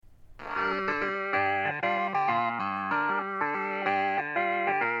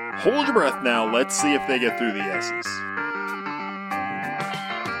Hold your breath now. Let's see if they get through the S's.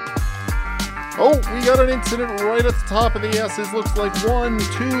 Oh, we got an incident right at the top of the S's. Looks like 1,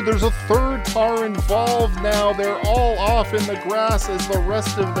 2. There's a third car involved now. They're all off in the grass as the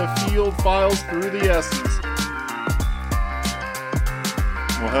rest of the field files through the S's.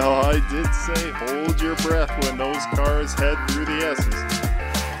 Well, I did say hold your breath when those cars head through the S's.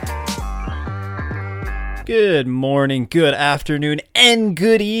 Good morning, good afternoon, and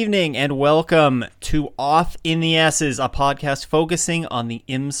good evening, and welcome to Off in the S's, a podcast focusing on the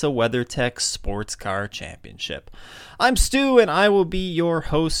IMSA WeatherTech Sports Car Championship. I'm Stu, and I will be your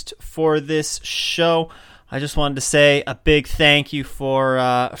host for this show. I just wanted to say a big thank you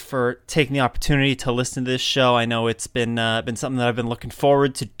for taking the opportunity to listen to this show. I know it's been something that I've been looking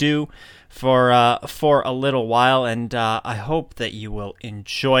forward to do for a little while, and I hope that you will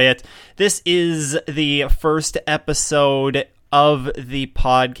enjoy it. This is the first episode of the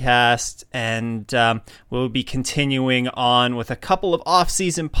podcast, and we'll be continuing on with a couple of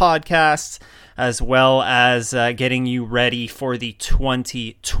off-season podcasts, as well as getting you ready for the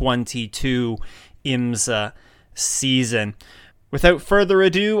 2022 IMSA season. Without further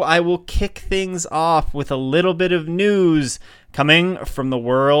ado, I will kick things off with a little bit of news coming from the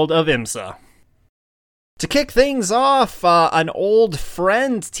world of IMSA. To kick things off, an old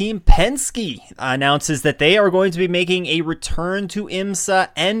friend, Team Penske, announces that they are going to be making a return to IMSA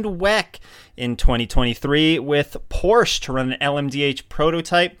and WEC in 2023 with Porsche to run an LMDH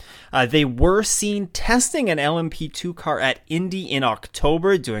prototype. They were seen testing an LMP2 car at Indy in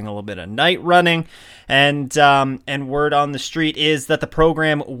October, doing a little bit of night running, and word on the street is that the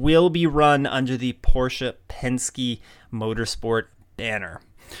program will be run under the Porsche Penske Motorsport banner.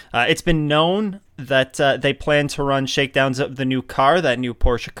 It's been known that they plan to run shakedowns of the new car, that new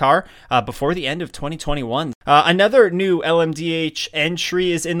Porsche car, before the end of 2021. Another new LMDH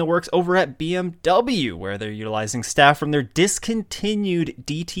entry is in the works over at BMW, where they're utilizing staff from their discontinued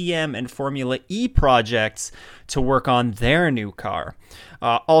DTM and Formula E projects to work on their new car.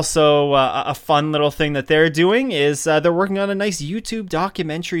 Also, a fun little thing that they're doing is they're working on a nice YouTube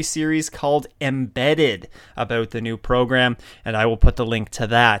documentary series called Embedded about the new program, and I will put the link to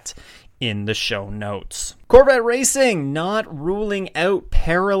that in the show notes. Corvette Racing not ruling out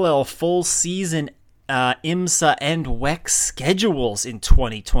parallel full season IMSA and WEC schedules in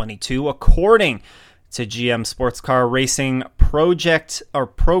 2022, according to GM Sports Car Racing project or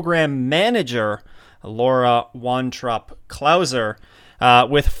program manager Laura Wantrup-Klauser.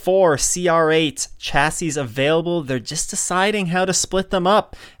 With 4 CR8 chassis available, they're just deciding how to split them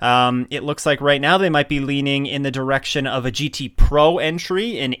up. It looks like right now they might be leaning in the direction of a GT Pro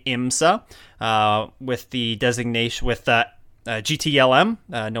entry in IMSA, with the designation with GTLM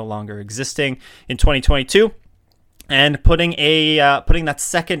no longer existing in 2022, and putting that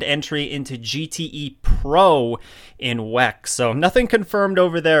second entry into GTE Pro in WEC. So nothing confirmed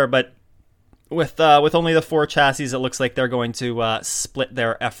over there, but with only the 4 chassis, it looks like they're going to split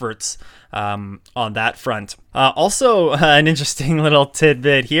their efforts on that front. Also, an interesting little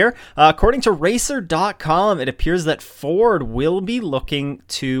tidbit here. According to Racer.com, it appears that Ford will be looking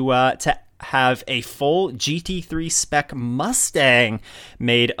to have a full GT3 spec Mustang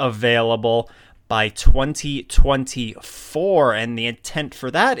made available by 2024, and the intent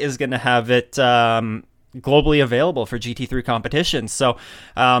for that is going to have it globally available for GT3 competitions. So,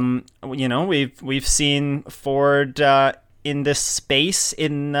 we've seen Ford in this space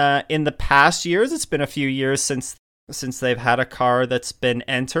in the past years. It's been a few years since they've had a car that's been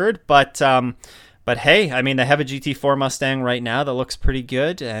entered, but hey, I mean, they have a GT4 Mustang right now that looks pretty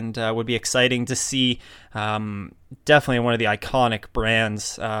good, and would be exciting to see definitely one of the iconic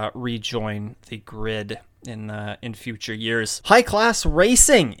brands rejoin the grid in future years. High Class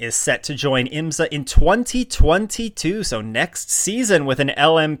Racing is set to join IMSA in 2022, so next season, with an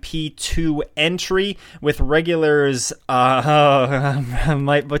LMP2 entry with regulars, I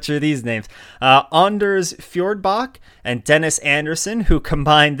might butcher these names, Anders Fjordbach and Dennis Anderson, who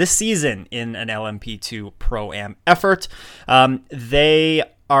combined this season in an LMP2 Pro-Am effort. They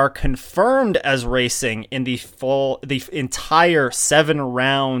are confirmed as racing in the entire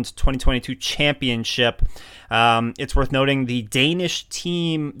 7-round 2022 championship. It's worth noting this Danish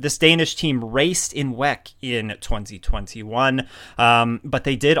team raced in WEC in 2021, but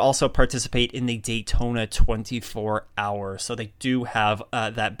they did also participate in the Daytona 24-hour, so they do have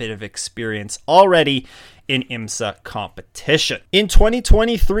that bit of experience already in IMSA competition. In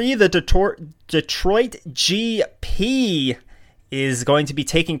 2023, the Detroit GP is going to be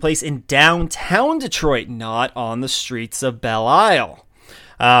taking place in downtown Detroit, not on the streets of Belle Isle.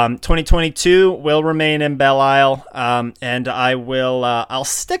 2022 will remain in Belle Isle, and I'll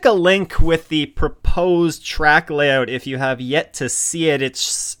stick a link with the proposed track layout if you have yet to see it.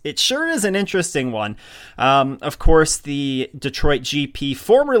 It sure is an interesting one. Of course, the Detroit GP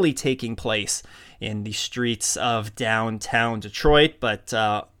formerly taking place in the streets of downtown Detroit, but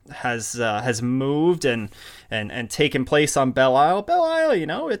has moved and taken place on Belle Isle. Belle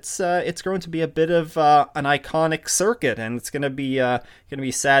Isle, it's going to be a bit of an iconic circuit, and it's going to be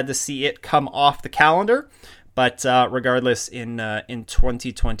sad to see it come off the calendar. But regardless, in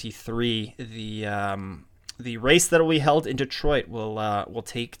 2023, the race that will be held in Detroit will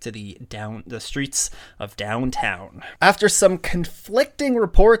take to the streets of downtown. After some conflicting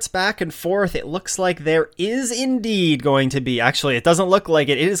reports back and forth, it looks like there is indeed going to be, actually it doesn't look like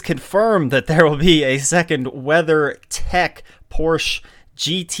it is confirmed that there will be a second WeatherTech Porsche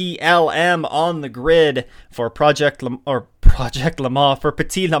GTLM on the grid for Project Le Mans, for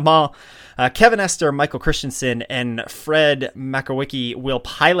Petit Le Mans. Kevin Estre, Michael Christensen, and Fred Makowicki will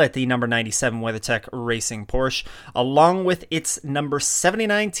pilot the number 97 WeatherTech Racing Porsche, along with its number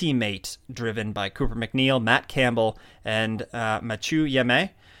 79 teammate, driven by Cooper McNeil, Matt Campbell, and Mathieu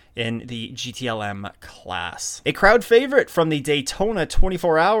Yeme in the GTLM class. A crowd favorite from the Daytona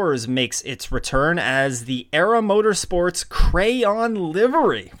 24 Hours makes its return as the Era Motorsports Crayon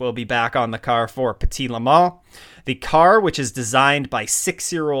livery will be back on the car for Petit Le Mans. The car, which is designed by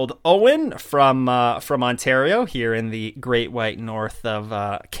 6-year-old Owen from Ontario, here in the Great White North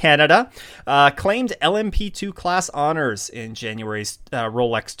of Canada, claimed LMP2 class honors in January's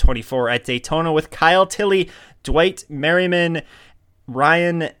Rolex 24 at Daytona with Kyle Tilley, Dwight Merriman,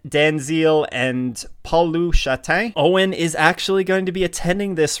 Ryan Danziel, and Paul-Loup Chatin. Owen is actually going to be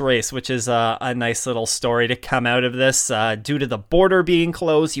attending this race, which is a nice little story to come out of this. Due to the border being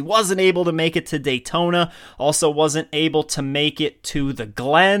closed, he wasn't able to make it to Daytona, also wasn't able to make it to the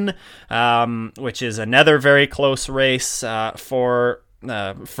Glen, which is another very close race for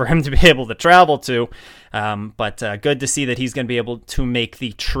him to be able to travel to. But good to see that he's going to be able to make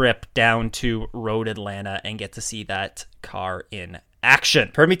the trip down to Road Atlanta and get to see that car in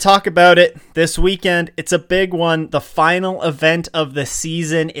action. Heard me talk about it this weekend. It's a big one. The final event of the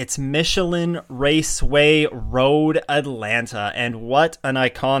season. It's Michelin Raceway Road Atlanta. And what an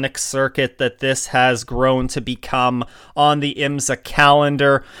iconic circuit that this has grown to become on the IMSA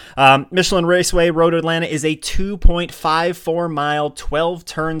calendar. Michelin Raceway Road Atlanta is a 2.54 mile,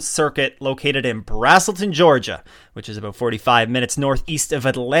 12-turn circuit located in Braselton, Georgia, which is about 45 minutes northeast of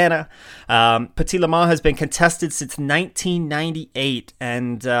Atlanta. Petit Le Mans has been contested since 1998,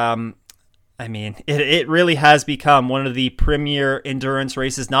 and it really has become one of the premier endurance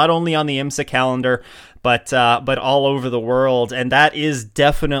races, not only on the IMSA calendar, but all over the world, and that is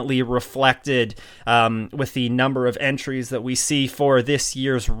definitely reflected with the number of entries that we see for this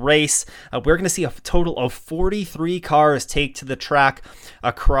year's race. We're going to see a total of 43 cars take to the track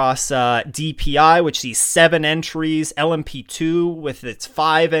across DPI, which sees 7 entries, LMP2 with its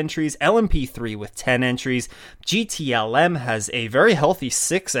 5 entries, LMP3 with 10 entries, GTLM has a very healthy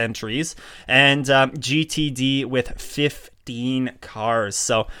 6 entries, and GTD with 15 cars.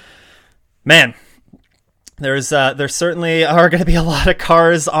 So, man, there certainly are going to be a lot of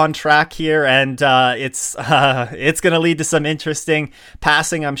cars on track here, and it's going to lead to some interesting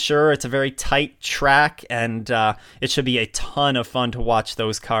passing, I'm sure. It's a very tight track, and it should be a ton of fun to watch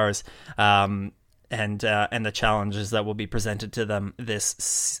those cars and the challenges that will be presented to them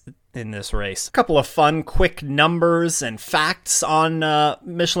in this race. A couple of fun, quick numbers and facts on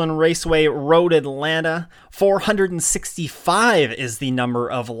Michelin Raceway Road Atlanta. 465 is the number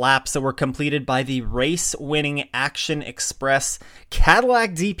of laps that were completed by the race-winning Action Express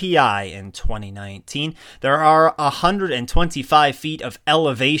Cadillac DPI in 2019. There are 125 feet of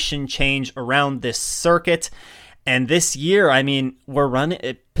elevation change around this circuit. And this year, we're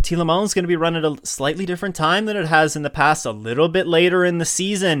running Petit Le Mans is going to be run at a slightly different time than it has in the past, a little bit later in the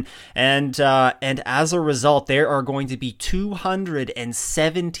season, and as a result, there are going to be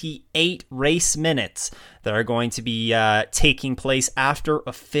 278 race minutes that are going to be taking place after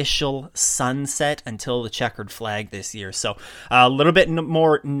official sunset until the checkered flag this year. So a little bit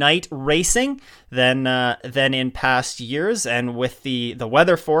more night racing than in past years, and with the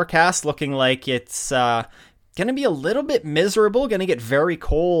weather forecast looking like it's going to be a little bit miserable, going to get very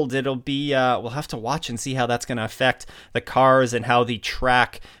cold. It'll be, we'll have to watch and see how that's going to affect the cars and how the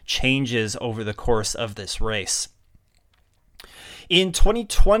track changes over the course of this race. In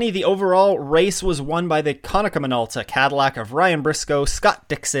 2020, the overall race was won by the Konica Minolta Cadillac of Ryan Briscoe, Scott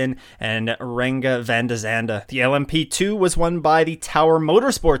Dixon, and Renga van de Zande. The LMP2 was won by the Tower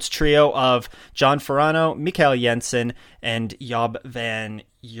Motorsports trio of John Ferrano, Mikael Jensen, and Job van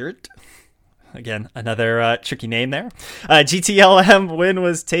Yert. Again, another tricky name there. GTLM win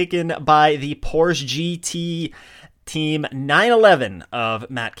was taken by the Porsche GT Team 911 of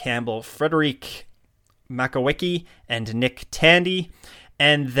Matt Campbell, Frederic Makowicki, and Nick Tandy.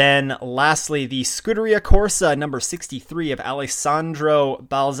 And then lastly, the Scuderia Corsa number 63 of Alessandro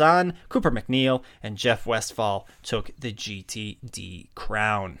Balzan, Cooper McNeil, and Jeff Westphal took the GTD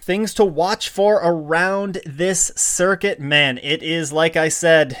crown. Things to watch for around this circuit. Man, it is, like I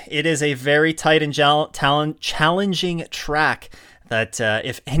said, it is a very tight and challenging track that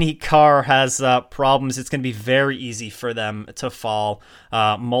if any car has problems, it's going to be very easy for them to fall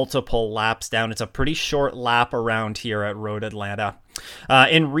multiple laps down. It's a pretty short lap around here at Road Atlanta.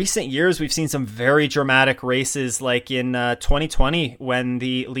 In recent years, we've seen some very dramatic races, like in 2020 when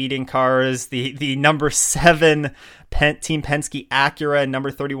the leading cars, the number 7 Team Penske Acura and number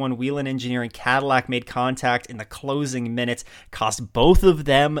 31 Whelen Engineering Cadillac made contact in the closing minutes, cost both of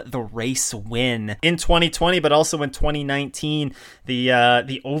them the race win in 2020, but also in 2019,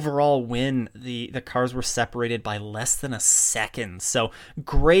 the overall win, the cars were separated by less than a second. So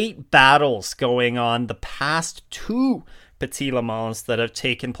great battles going on the past 2 Petit Le Mans that have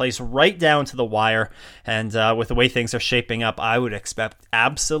taken place right down to the wire, and with the way things are shaping up, I would expect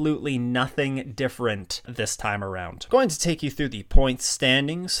absolutely nothing different this time around. Going to take you through the points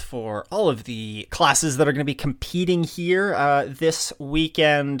standings for all of the classes that are going to be competing here this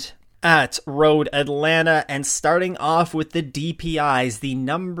weekend at Road Atlanta, and starting off with the DPIs, the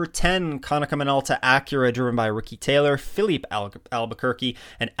number 10 Konica Minolta Acura driven by Ricky Taylor, Philippe Albuquerque,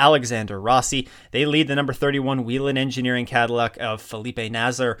 and Alexander Rossi. They lead the number 31 Whelen Engineering Cadillac of Felipe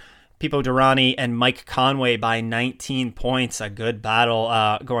Nasr, Pipo Derani, and Mike Conway by 19 points. A good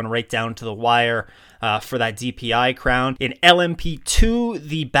battle going right down to the wire for that DPI crown. In LMP2,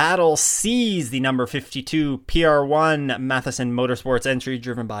 the battle sees the number 52 PR1 Matheson Motorsports entry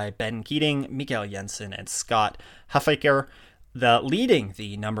driven by Ben Keating, Mikael Jensen, and Scott Huffaker, leading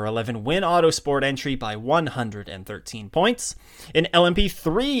the number 11 Win Autosport entry by 113 points. In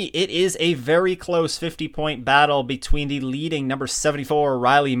LMP3, it is a very close 50-point battle between the leading number 74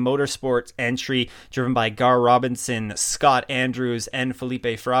 Riley Motorsports entry driven by Gar Robinson, Scott Andrews, and Felipe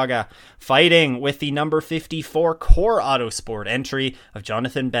Fraga, fighting with the number 54 Core Autosport entry of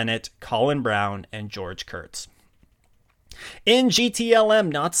Jonathan Bennett, Colin Brown, and George Kurtz. In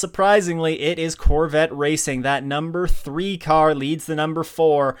GTLM, not surprisingly, it is Corvette Racing. That number 3 car leads the number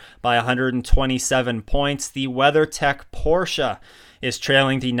 4 by 127 points. The WeatherTech Porsche is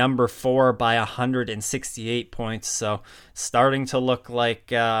trailing the number 4 by 168 points. So starting to look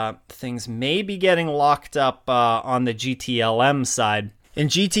like things may be getting locked up on the GTLM side. In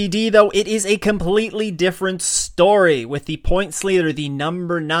GTD, though, it is a completely different story, with the points leader, the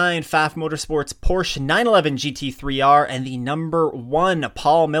number 9 Pfaff Motorsports Porsche 911 GT3R, and the number 1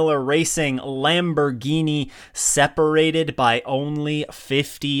 Paul Miller Racing Lamborghini separated by only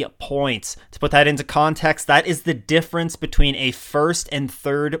 50 points. To put that into context, that is the difference between a first and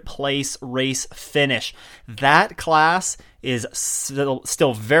third place race finish. That class is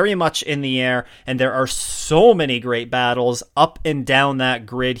still very much in the air, and there are so many great battles up and down that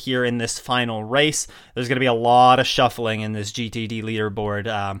grid here in this final race. There's going to be a lot of shuffling in this GTD leaderboard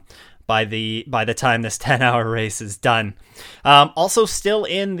by the time this 10-hour race is done. Also still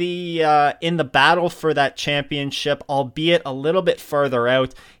in the battle for that championship, albeit a little bit further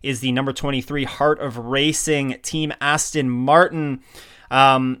out, is the number 23 Heart of Racing Team Aston Martin.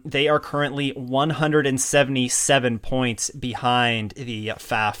 They are currently 177 points behind the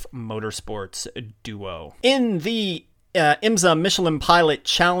Pfaff Motorsports duo. In the IMSA Michelin Pilot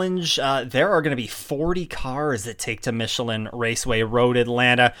Challenge, there are going to be 40 cars that take to Michelin Raceway Road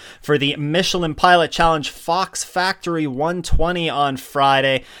Atlanta for the Michelin Pilot Challenge Fox Factory 120 on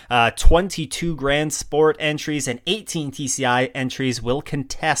Friday. 22 Grand Sport entries and 18 TCI entries will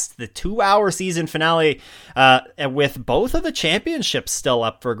contest the 2-hour season finale, with both of the championships still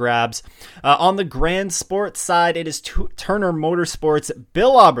up for grabs. On the Grand Sport side, it is Turner Motorsports'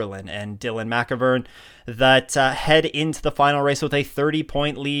 Bill Oberlin and Dylan McIvern that head into the final race with a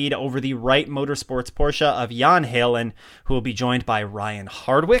 30-point lead over the Wright Motorsports Porsche of Jan Halen, who will be joined by Ryan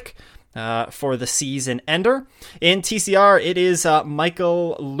Hardwick for the season ender. In TCR, it is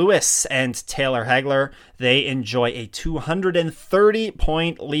Michael Lewis and Taylor Hagler. They enjoy a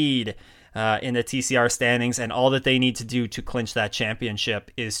 230-point lead in the TCR standings, and all that they need to do to clinch that championship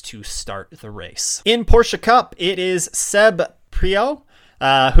is to start the race. In Porsche Cup, it is Seb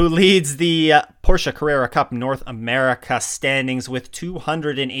Priaulx, who leads the Porsche Carrera Cup North America standings with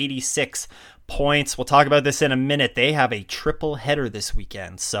 286 points. We'll talk about this in a minute. They have a triple header this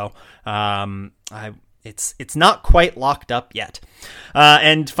weekend, so it's not quite locked up yet.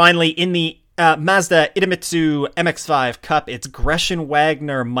 And finally, in the Mazda Idemitsu MX-5 Cup, it's Gresham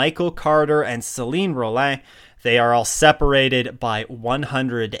Wagner, Michael Carter, and Celine Rollin. They are all separated by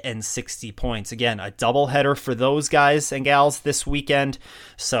 160 points. Again, a doubleheader for those guys and gals this weekend.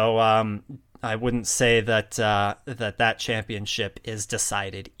 So I wouldn't say that that championship is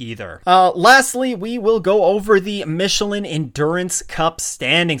decided either. Lastly, we will go over the Michelin Endurance Cup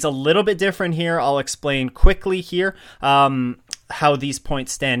standings. A little bit different here. I'll explain quickly here how these point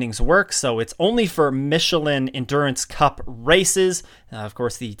standings work. So it's only for Michelin Endurance Cup races. Of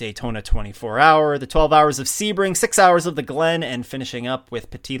course, the Daytona 24-hour, the 12 hours of Sebring, 6 hours of the Glen, and finishing up with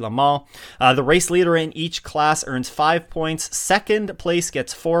Petit Le Mans. The race leader in each class earns 5 points. Second place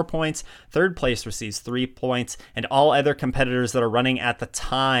gets 4 points. Third place receives 3 points. And all other competitors that are running at the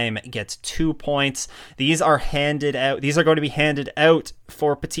time gets 2 points. These are handed out. These are going to be handed out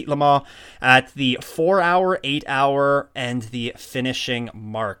for Petit Le Mans at the 4-hour, 8-hour, and the finishing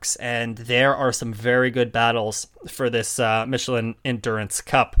marks. And there are some very good battles for this Michelin Endurance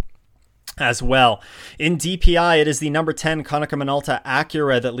Cup as well. In DPI, it is the number 10 Konica Minolta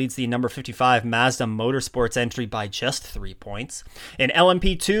Acura that leads the number 55 Mazda Motorsports entry by just 3 points. In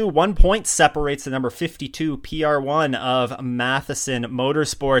LMP2, 1 point separates the number 52 PR1 of Matheson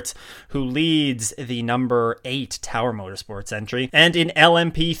Motorsports, who leads the number 8 Tower Motorsports entry. And in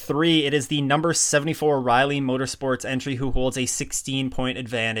LMP3, it is the number 74 Riley Motorsports entry who holds a 16-point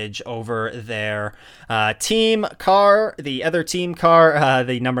advantage over their team car, the other team car,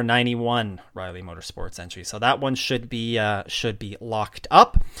 the number 91 Riley Motorsports entry. So that one should be locked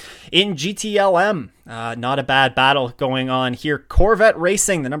up. In GTLM, not a bad battle going on here. Corvette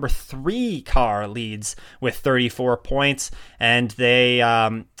Racing, the number 3 car, leads with 34 points, and they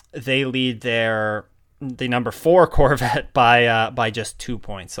lead the number 4 Corvette by just 2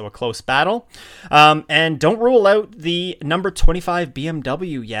 points. So a close battle. And don't rule out the number 25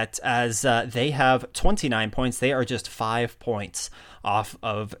 BMW yet, as they have 29 points. They are just 5 points off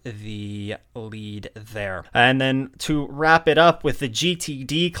of the lead there. And then to wrap it up with the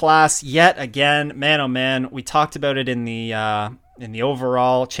GTD class, yet again, man oh man, we talked about it in the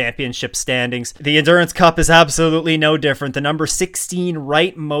overall championship standings. The Endurance Cup is absolutely no different. The number 16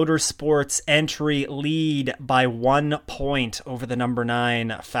 Wright Motorsports entry lead by 1 point over the number 9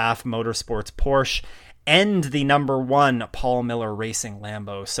 Pfaff Motorsports Porsche and the number 1 Paul Miller Racing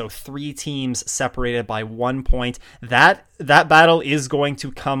Lambo. So 3 teams separated by 1 point. That battle is going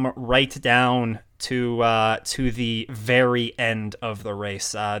to come right down to the very end of the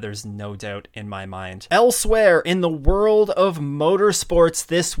race. There's no doubt in my mind. Elsewhere in the world of motorsports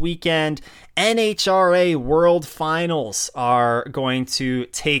this weekend, NHRA World Finals are going to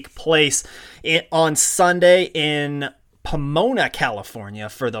take place on Sunday in Pomona, California,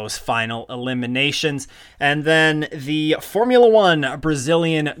 for those final eliminations. And then the Formula One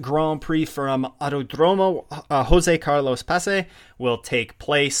Brazilian Grand Prix from Autodromo Jose Carlos Pace will take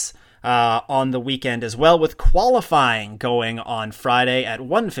place on the weekend as well, with qualifying going on Friday at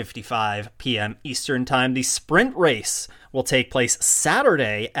 1:55 p.m. Eastern Time. The sprint race will take place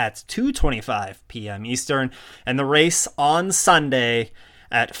Saturday at 2:25 p.m. Eastern, and the race on Sunday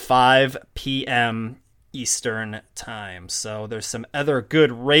at 5 p.m. Eastern Time. So there's some other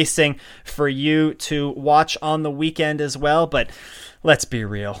good racing for you to watch on the weekend as well, but let's be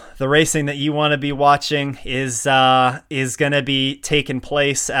real. The racing that you want to be watching is going to be taking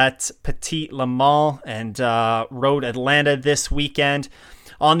place at Petit Le Mans and Road Atlanta this weekend.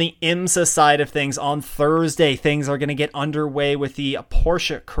 On the IMSA side of things, on Thursday, things are going to get underway with the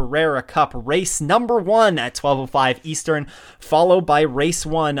Porsche Carrera Cup race number 1 at 12:05 Eastern, followed by race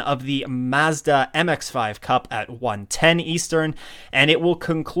 1 of the Mazda MX-5 Cup at 1:10 Eastern, and it will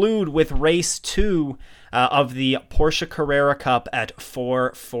conclude with race 2 of the Porsche Carrera Cup at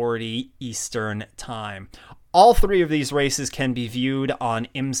 4:40 Eastern Time. All 3 of these races can be viewed on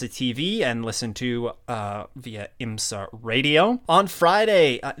IMSA TV and listened to via IMSA Radio. On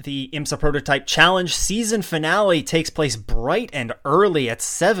Friday, the IMSA Prototype Challenge season finale takes place bright and early at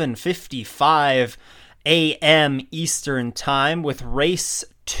 7:55 a.m. Eastern Time, with race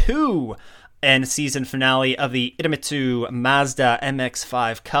 2 and season finale of the Idemitsu Mazda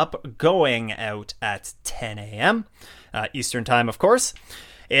MX-5 Cup going out at 10 a.m. Eastern Time, of course.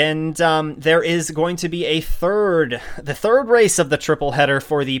 And there is going to be the third race of the triple header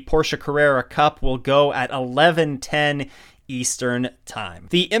for the Porsche Carrera Cup will go at 11:10 Eastern Time.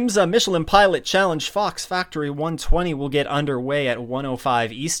 The IMSA Michelin Pilot Challenge Fox Factory 120 will get underway at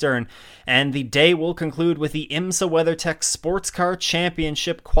 1:05 Eastern, and the day will conclude with the IMSA WeatherTech Sports Car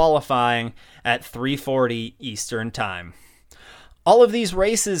Championship qualifying at 3:40 Eastern Time. All of these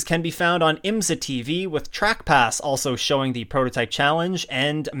races can be found on IMSA TV, with Track Pass also showing the Prototype Challenge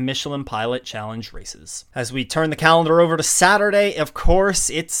and Michelin Pilot Challenge races. As we turn the calendar over to Saturday, of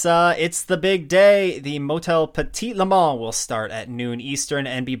course, it's the big day. The Motel Petit Le Mans will start at noon Eastern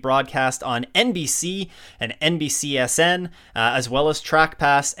and be broadcast on NBC and NBCSN, as well as Track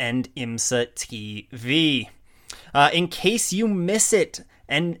Pass and IMSA TV. In case you miss it,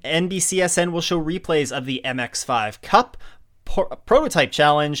 NBCSN will show replays of the MX5 Cup, Prototype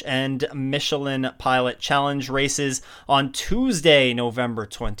Challenge, and Michelin Pilot Challenge races on Tuesday, November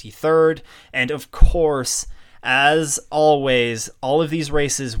 23rd. And of course, as always, all of these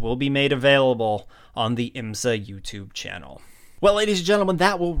races will be made available on the IMSA YouTube channel. Well, ladies and gentlemen,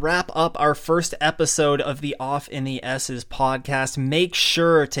 that will wrap up our first episode of the Off in the S's podcast. Make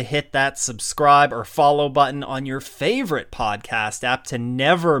sure to hit that subscribe or follow button on your favorite podcast app to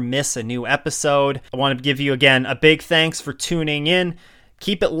never miss a new episode. I want to give you, again, a big thanks for tuning in.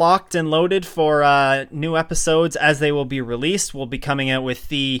 Keep it locked and loaded for new episodes as they will be released. We'll be coming out with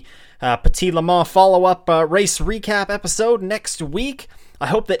the Petit Le Mans follow-up race recap episode next week. I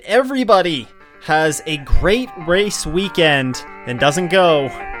hope that everybody has a great race weekend and doesn't go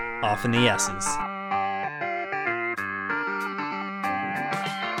off in the S's.